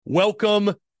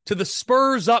Welcome to the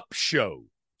Spurs Up Show,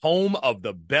 home of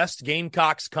the best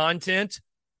Gamecocks content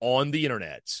on the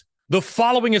internet. The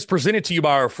following is presented to you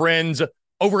by our friends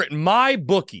over at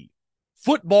MyBookie.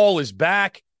 Football is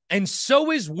back, and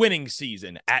so is winning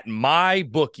season at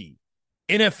MyBookie.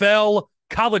 NFL,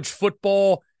 college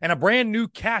football, and a brand new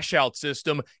cash-out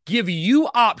system give you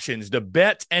options to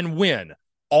bet and win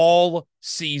all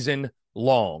season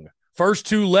long. First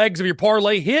two legs of your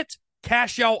parlay hit,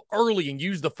 cash out early and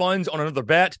use the funds on another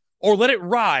bet, or let it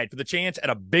ride for the chance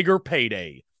at a bigger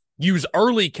payday. Use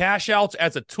early cash outs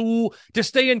as a tool to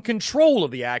stay in control of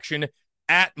the action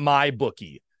at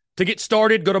MyBookie. To get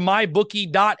started, go to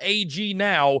mybookie.ag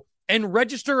now and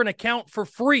register an account for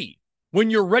free. When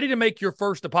you're ready to make your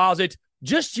first deposit,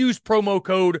 just use promo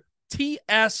code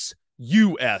TSUS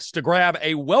to grab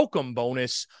a welcome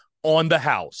bonus on the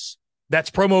house.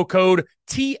 That's promo code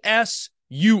TSUS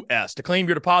to claim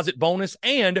your deposit bonus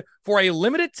and, for a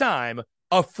limited time,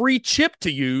 a free chip to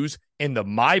use in the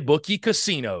MyBookie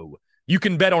casino. You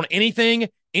can bet on anything,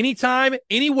 anytime,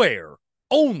 anywhere,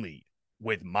 only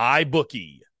with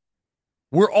MyBookie.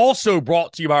 We're also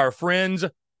brought to you by our friends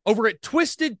over at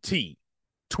Twisted Tea.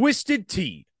 Twisted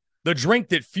Tea, the drink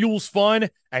that fuels fun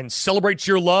and celebrates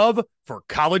your love for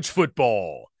college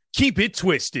football. Keep it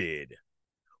twisted.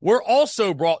 We're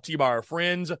also brought to you by our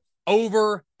friends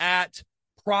over at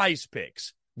Prize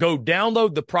Picks. Go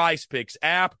download the Prize Picks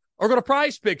app or go to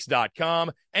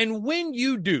prizepicks.com. And when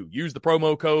you do, use the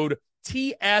promo code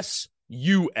TSUS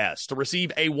to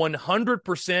receive a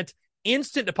 100%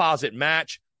 instant deposit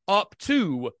match up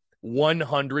to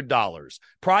 $100.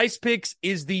 Prize Picks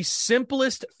is the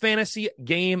simplest fantasy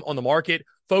game on the market,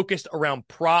 focused around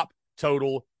prop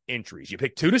total entries. You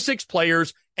pick 2 to 6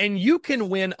 players, and you can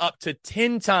win up to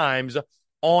 10 times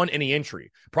on any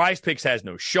entry. Prize Picks has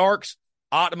no sharks,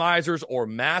 optimizers, or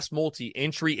mass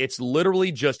multi-entry. It's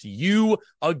literally just you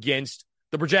against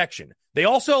the projection. They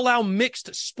also allow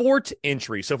mixed sport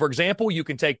entry. So, for example, you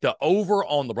can take the over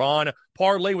on LeBron,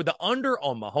 parlay with the under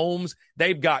on Mahomes.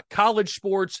 They've got college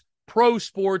sports, pro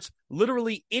sports,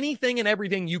 literally anything and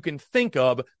everything you can think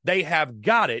of. They have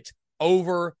got it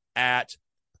over at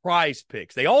Prize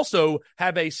Picks. They also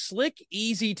have a slick,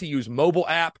 easy-to-use mobile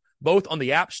app, both on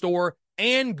the App Store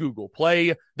and Google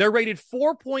Play. They're rated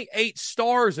 4.8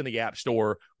 stars in the App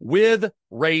Store with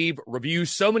rave reviews.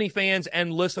 So many fans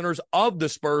and listeners of the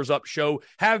Spurs Up Show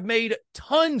have made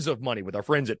tons of money with our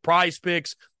friends at Prize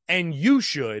Picks, and you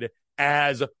should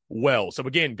as well. So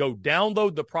again, go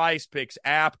download the Prize Picks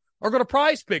app or go to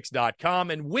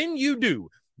prizepicks.com, and when you do,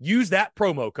 use that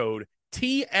promo code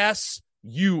TSUS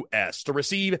to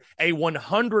receive a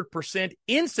 100%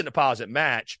 instant deposit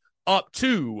match up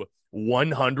to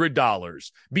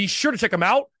 $100. Be sure to check them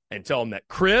out and tell them that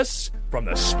Chris from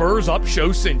the Spurs Up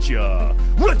Show sent you.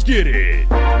 Let's get it.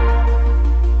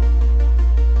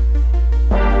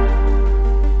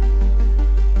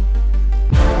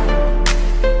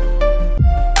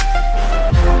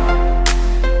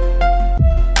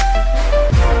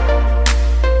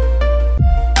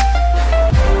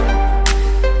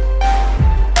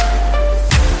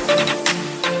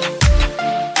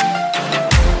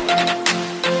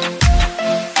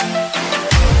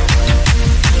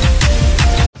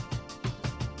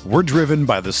 We're driven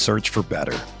by the search for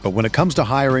better. But when it comes to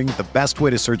hiring, the best way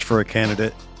to search for a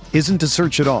candidate isn't to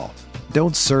search at all.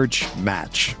 Don't search,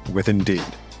 match with Indeed.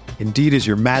 Indeed is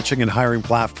your matching and hiring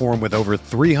platform with over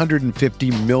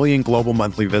 350 million global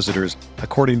monthly visitors,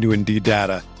 according to Indeed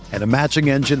data, and a matching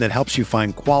engine that helps you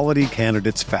find quality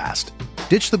candidates fast.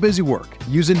 Ditch the busy work.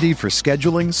 Use Indeed for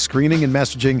scheduling, screening, and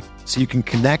messaging so you can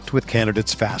connect with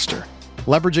candidates faster.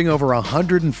 Leveraging over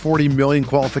 140 million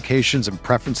qualifications and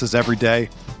preferences every day,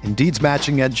 Indeed's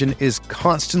matching engine is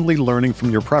constantly learning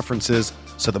from your preferences,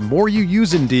 so the more you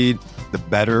use Indeed, the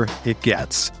better it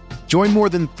gets. Join more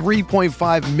than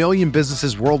 3.5 million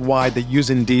businesses worldwide that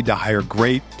use Indeed to hire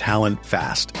great talent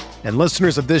fast. And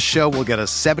listeners of this show will get a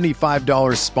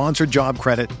 $75 sponsored job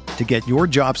credit to get your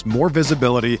jobs more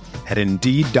visibility at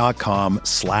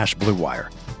Indeed.com/Blue Wire.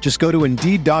 Just go to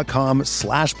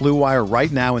Indeed.com/Blue Wire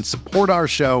right now and support our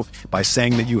show by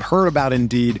saying that you heard about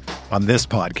Indeed on this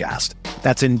podcast.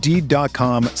 That's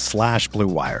Indeed.com/Blue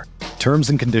Wire.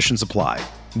 Terms and conditions apply.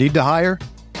 Need to hire?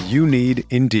 You need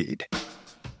Indeed.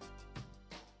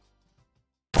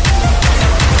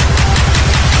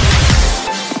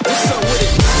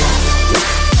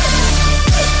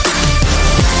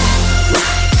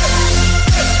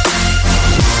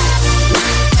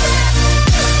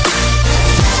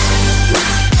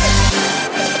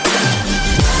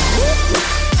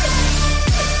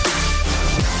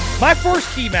 My first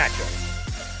key matchup,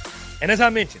 and as I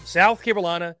mentioned, South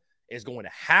Carolina is going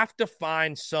to have to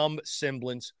find some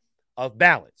semblance of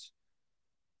balance,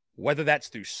 whether that's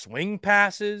through swing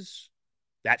passes,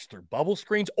 that's through bubble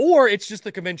screens, or it's just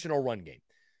the conventional run game.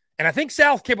 And I think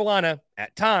South Carolina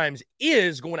at times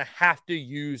is going to have to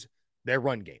use their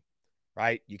run game,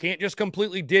 right? You can't just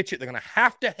completely ditch it. They're going to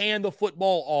have to hand the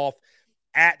football off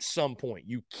at some point.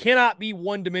 You cannot be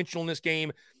one-dimensional in this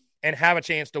game and have a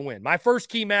chance to win. My first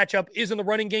key matchup is in the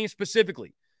running game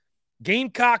specifically.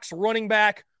 Gamecocks running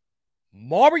back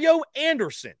Mario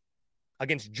Anderson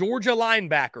against Georgia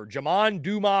linebacker Jamon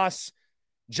Dumas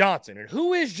Johnson. And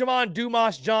who is Jamon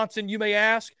Dumas Johnson, you may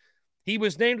ask? He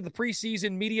was named to the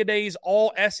preseason Media Days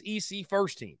All-SEC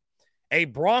First Team, a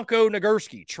Bronco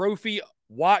Nagurski Trophy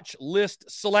Watch List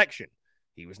selection.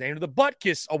 He was named to the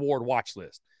Butkus Award Watch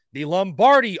List, the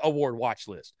Lombardi Award Watch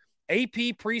List,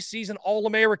 AP Preseason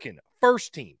All-American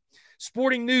First Team,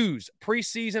 Sporting News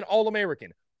Preseason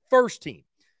All-American First Team.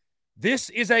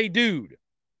 This is a dude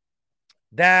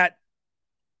that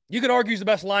you could argue is the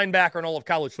best linebacker in all of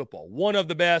college football. One of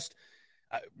the best,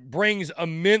 brings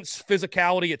immense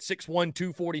physicality at 6'1",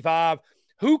 245.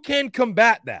 Who can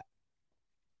combat that?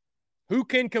 Who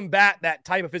can combat that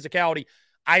type of physicality?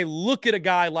 I look at a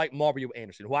guy like Mario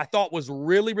Anderson, who I thought was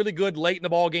really, really good late in the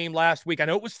ball game last week. I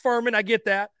know it was Furman. I get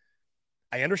that.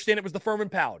 I understand it was the Furman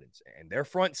Paladins and their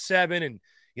front seven, and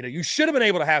you should have been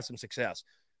able to have some success.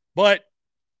 But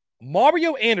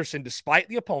Mario Anderson, despite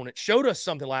the opponent, showed us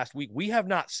something last week we have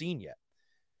not seen yet.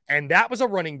 And that was a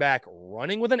running back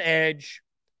running with an edge,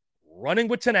 running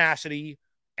with tenacity,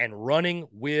 and running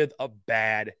with a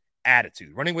bad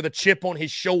attitude, running with a chip on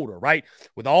his shoulder, right?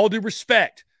 With all due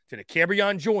respect to the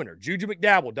Kerryon Joyner, Juju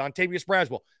McDowell, Dontavius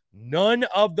Braswell, none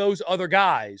of those other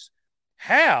guys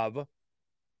have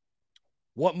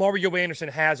what Mario Anderson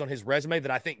has on his resume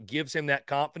that I think gives him that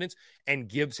confidence and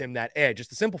gives him that edge. It's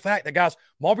the simple fact that, guys,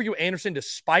 Mario Anderson,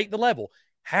 despite the level,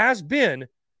 has been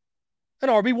an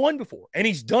RB1 before, and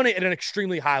he's done it at an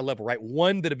extremely high level, right?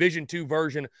 Won the Division II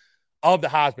version of the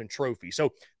Heisman Trophy.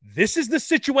 So this is the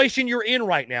situation you're in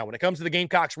right now when it comes to the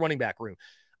Gamecocks running back room.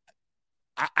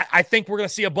 I think we're going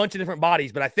to see a bunch of different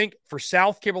bodies, but I think for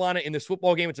South Carolina in this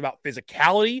football game, it's about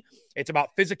physicality. It's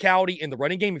about physicality in the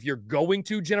running game. If you're going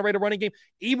to generate a running game,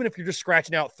 even if you're just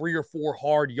scratching out 3 or 4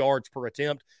 hard yards per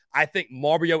attempt, I think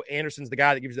Mario Anderson's the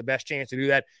guy that gives you the best chance to do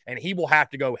that, and he will have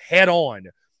to go head on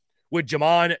with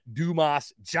Jamon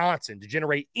Dumas Johnson to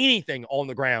generate anything on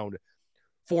the ground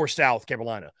for South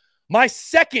Carolina. My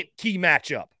second key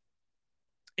matchup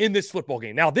in this football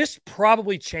game. Now, this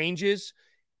probably changes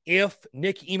if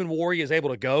Nick Emmanwori is able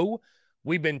to go.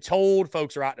 We've been told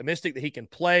folks are optimistic that he can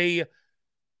play.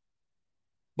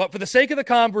 But for the sake of the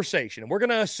conversation, and we're going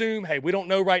to assume, hey, we don't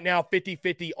know right now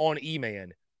 50-50 on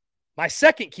E-Man. My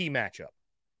second key matchup.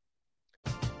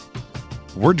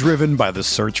 We're driven by the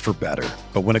search for better.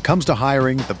 But when it comes to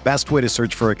hiring, the best way to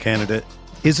search for a candidate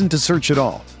isn't to search at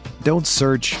all. Don't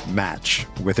search, match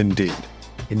with Indeed.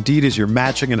 Indeed is your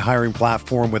matching and hiring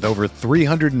platform with over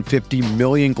 350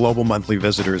 million global monthly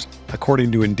visitors, according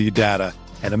to Indeed data,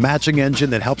 and a matching engine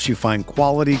that helps you find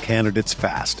quality candidates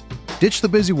fast. Ditch the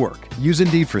busy work. Use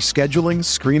Indeed for scheduling,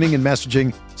 screening, and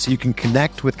messaging so you can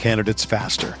connect with candidates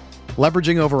faster.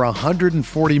 Leveraging over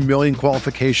 140 million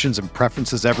qualifications and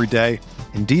preferences every day,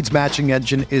 Indeed's matching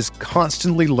engine is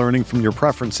constantly learning from your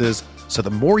preferences, so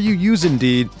the more you use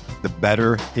Indeed, the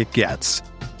better it gets.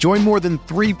 Join more than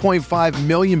 3.5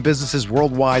 million businesses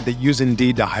worldwide that use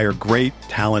Indeed to hire great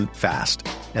talent fast.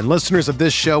 And listeners of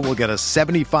this show will get a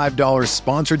 $75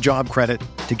 sponsored job credit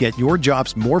to get your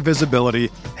jobs more visibility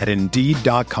at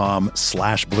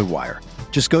Indeed.com/Blue Wire.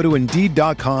 Just go to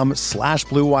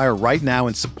Indeed.com/Blue Wire right now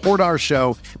and support our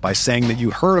show by saying that you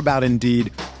heard about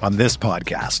Indeed on this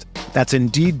podcast. That's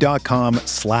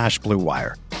Indeed.com/Blue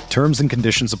Wire. Terms and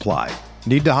conditions apply.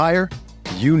 Need to hire?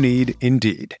 You need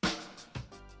Indeed.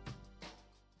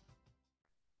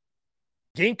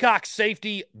 Gamecock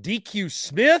safety DQ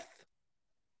Smith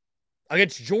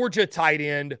against Georgia tight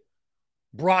end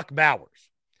Brock Bowers.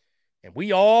 And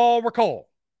we all recall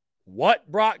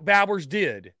what Brock Bowers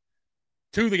did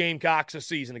to the Gamecocks a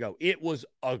season ago. It was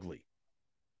ugly.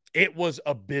 It was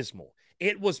abysmal.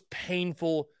 It was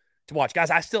painful to watch. Guys,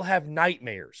 I still have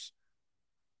nightmares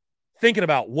thinking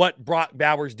about what Brock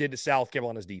Bowers did to South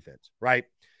Carolina's defense, right?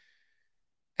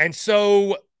 And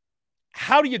so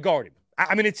how do you guard him?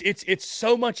 I mean, it's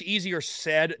so much easier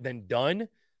said than done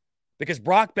because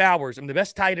Brock Bowers, the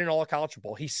best tight end in all of college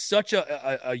football, he's such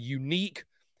a unique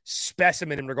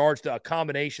specimen in regards to a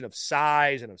combination of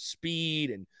size and of speed,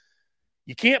 and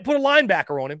you can't put a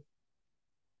linebacker on him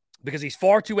because he's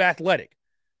far too athletic.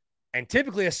 And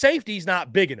typically a safety's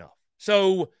not big enough.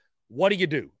 So what do you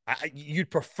do? You'd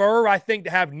prefer, I think,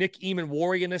 to have Nick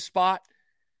Emmanwori in this spot.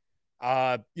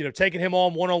 Taking him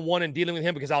on one-on-one and dealing with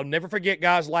him, because I'll never forget,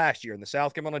 guys, last year in the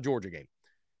South Carolina-Georgia game.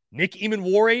 Nick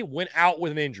Emmanwori went out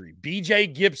with an injury. B.J.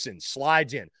 Gibson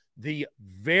slides in. The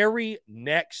very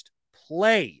next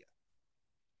play,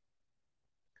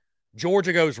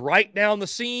 Georgia goes right down the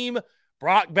seam.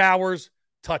 Brock Bowers,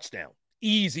 touchdown.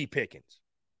 Easy pickings.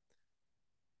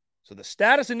 So the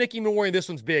status of Nick Emmanwori, this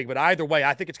one's big, but either way,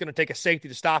 I think it's going to take a safety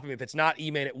to stop him. If it's not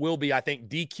Eman, it will be, I think,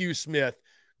 DQ Smith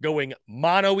going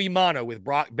mano-a-mano with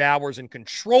Brock Bowers and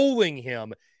controlling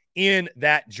him in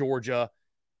that Georgia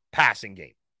passing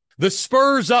game. The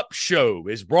Spurs Up Show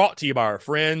is brought to you by our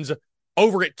friends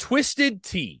over at Twisted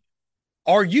Tea.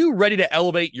 Are you ready to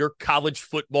elevate your college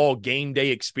football game day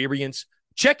experience?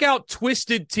 Check out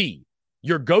Twisted Tea,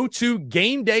 your go-to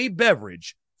game day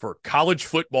beverage for college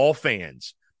football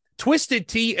fans. Twisted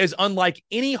Tea is unlike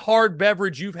any hard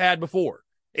beverage you've had before.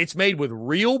 It's made with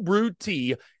real brewed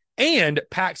tea and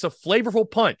packs a flavorful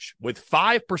punch with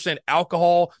 5%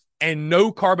 alcohol and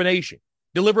no carbonation,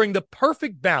 delivering the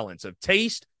perfect balance of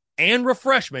taste and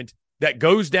refreshment that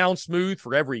goes down smooth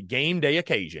for every game day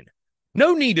occasion.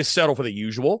 No need to settle for the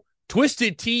usual.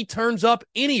 Twisted Tea turns up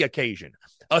any occasion,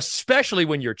 especially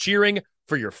when you're cheering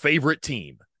for your favorite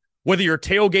team. Whether you're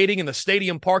tailgating in the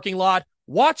stadium parking lot,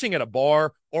 watching at a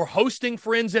bar, or hosting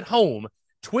friends at home,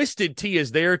 Twisted Tea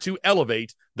is there to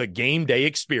elevate the game day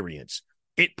experience.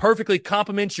 It perfectly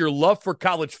complements your love for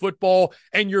college football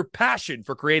and your passion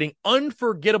for creating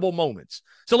unforgettable moments.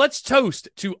 So let's toast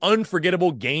to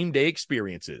unforgettable game day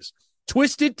experiences.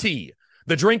 Twisted Tea,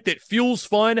 the drink that fuels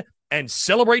fun and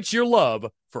celebrates your love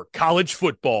for college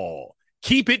football.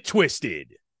 Keep it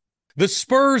twisted. The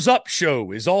Spurs Up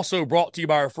Show is also brought to you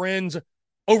by our friends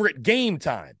over at Game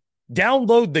Time.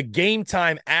 Download the Game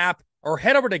Time app or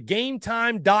head over to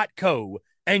gametime.co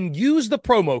and use the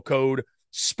promo code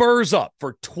SPURSUP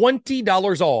for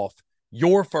 $20 off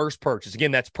your first purchase.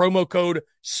 Again, that's promo code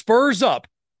SPURSUP,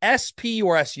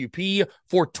 SPURSUP,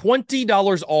 for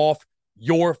 $20 off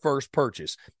your first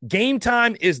purchase. Game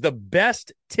Time is the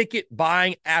best ticket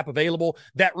buying app available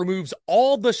that removes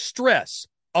all the stress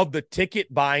of the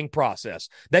ticket buying process.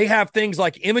 They have things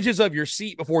like images of your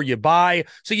seat before you buy,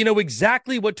 so you know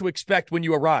exactly what to expect when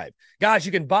you arrive. Guys,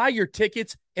 you can buy your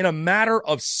tickets in a matter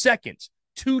of seconds.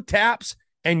 2 taps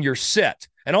and you're set.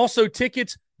 And also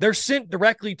tickets, they're sent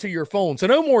directly to your phone. So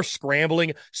no more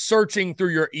scrambling, searching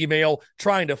through your email,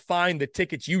 trying to find the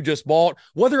tickets you just bought,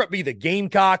 whether it be the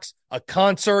Gamecocks, a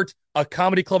concert, a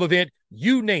comedy club event,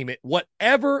 you name it,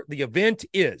 whatever the event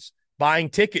is. Buying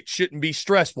tickets shouldn't be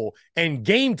stressful, and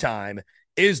Game Time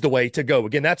is the way to go.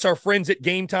 Again, that's our friends at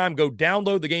Game Time. Go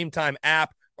download the Game Time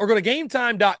app or go to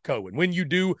gametime.co. And when you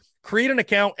do, create an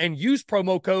account and use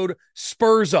promo code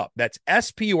SPURSUP. That's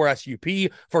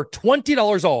SPURSUP for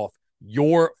 $20 off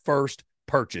your first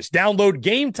purchase. Download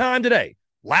Game Time today.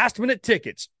 Last-minute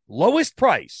tickets, lowest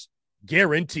price,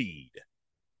 guaranteed.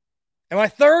 And my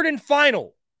third and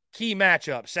final key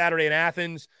matchup Saturday in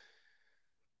Athens,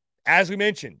 as we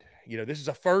mentioned, this is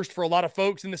a first for a lot of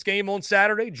folks in this game on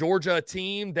Saturday. Georgia, a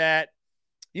team that,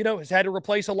 has had to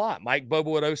replace a lot. Mike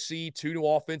Bobo at OC, 2 new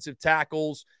offensive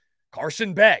tackles.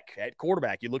 Carson Beck at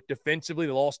quarterback. You look defensively,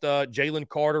 they lost Jalen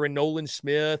Carter and Nolan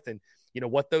Smith and,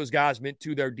 what those guys meant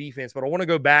to their defense. But I want to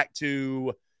go back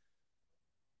to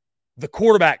the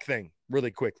quarterback thing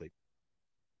really quickly.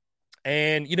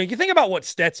 And, you think about what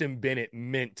Stetson Bennett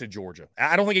meant to Georgia.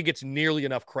 I don't think it gets nearly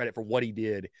enough credit for what he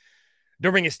did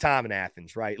during his time in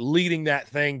Athens, right? Leading that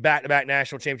thing, back-to-back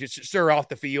national championships. Sure, off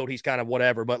the field, he's kind of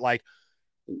whatever, but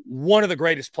one of the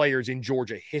greatest players in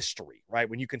Georgia history, right?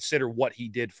 When you consider what he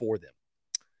did for them.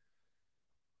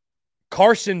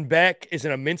 Carson Beck is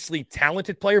an immensely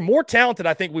talented player. More talented,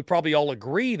 I think we probably all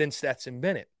agree, than Stetson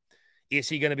Bennett. Is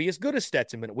he going to be as good as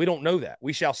Stetson Bennett? We don't know that.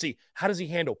 We shall see. How does he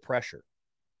handle pressure?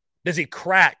 Does he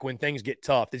crack when things get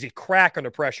tough? Does he crack under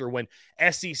pressure when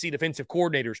SEC defensive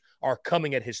coordinators are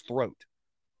coming at his throat?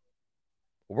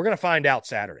 We're going to find out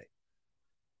Saturday.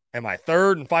 And my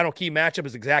third and final key matchup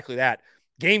is exactly that.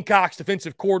 Gamecocks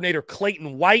defensive coordinator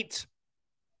Clayton White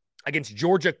against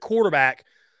Georgia quarterback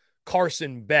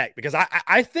Carson Beck. Because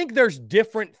I think there's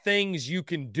different things you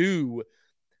can do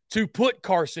to put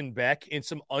Carson Beck in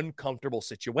some uncomfortable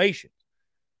situations.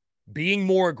 Being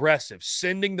more aggressive,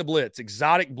 sending the blitz,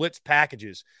 exotic blitz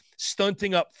packages,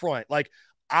 stunting up front.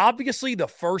 Obviously the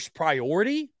first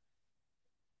priority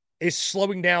is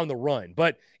slowing down the run.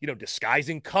 But,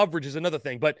 disguising coverage is another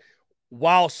thing. But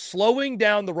while slowing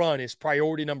down the run is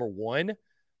priority number 1,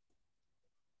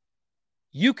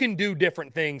 you can do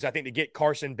different things, I think, to get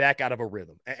Carson Beck out of a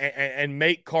rhythm and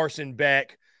make Carson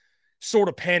Beck sort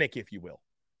of panic, if you will.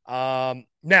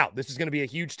 Now, this is going to be a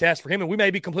huge test for him, and we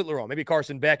may be completely wrong. Maybe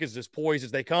Carson Beck is as poised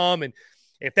as they come, and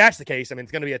if that's the case, I mean,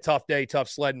 it's going to be a tough day, tough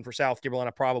sledding for South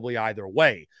Carolina probably either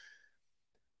way.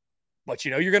 But,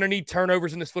 you're going to need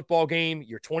turnovers in this football game.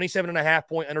 You're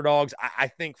 27.5-point underdogs. I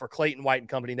think for Clayton White and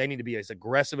company, they need to be as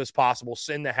aggressive as possible,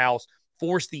 send the house,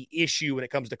 force the issue when it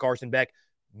comes to Carson Beck,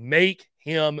 make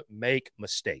him make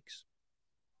mistakes.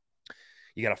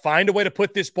 You got to find a way to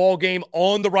put this ball game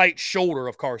on the right shoulder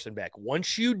of Carson Beck.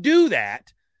 Once you do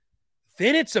that,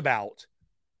 then it's about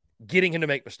getting him to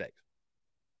make mistakes.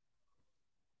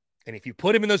 And if you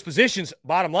put him in those positions,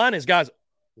 bottom line is, guys,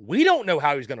 we don't know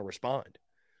how he's going to respond.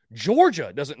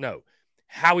 Georgia doesn't know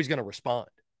how he's going to respond.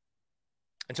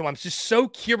 And so I'm just so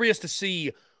curious to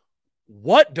see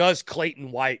what does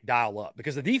Clayton White dial up.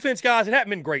 Because the defense, guys, it hasn't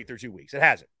been great through 2 weeks. It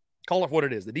hasn't. Call it what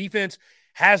it is. The defense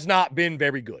has not been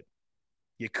very good.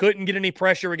 You couldn't get any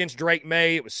pressure against Drake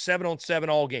May. It was 7-on-7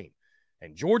 all game.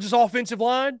 And Georgia's offensive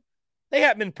line, they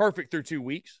haven't been perfect through 2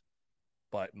 weeks.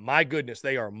 But my goodness,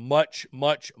 they are much,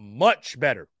 much, much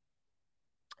better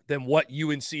than what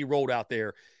UNC rolled out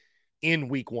there in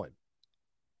week 1.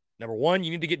 Number one,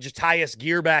 you need to get Jatius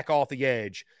Gear back off the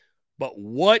edge. But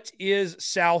what is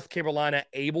South Carolina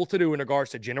able to do in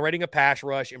regards to generating a pass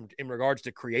rush, in regards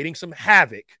to creating some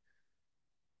havoc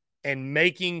and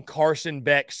making Carson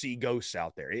Beck see ghosts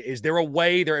out there? Is there a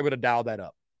way they're able to dial that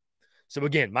up? So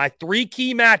again, my 3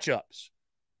 key matchups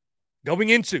going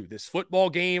into this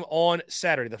football game on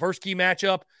Saturday. The first key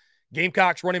matchup,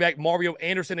 Gamecocks running back Mario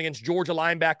Anderson against Georgia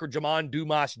linebacker Jamon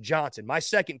Dumas Johnson. My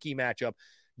second key matchup,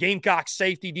 Gamecocks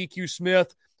safety DQ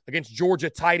Smith against Georgia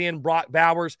tight end Brock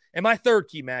Bowers. And my third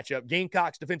key matchup,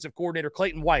 Gamecocks defensive coordinator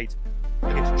Clayton White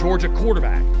against Georgia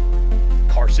quarterback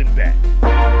Carson Beck.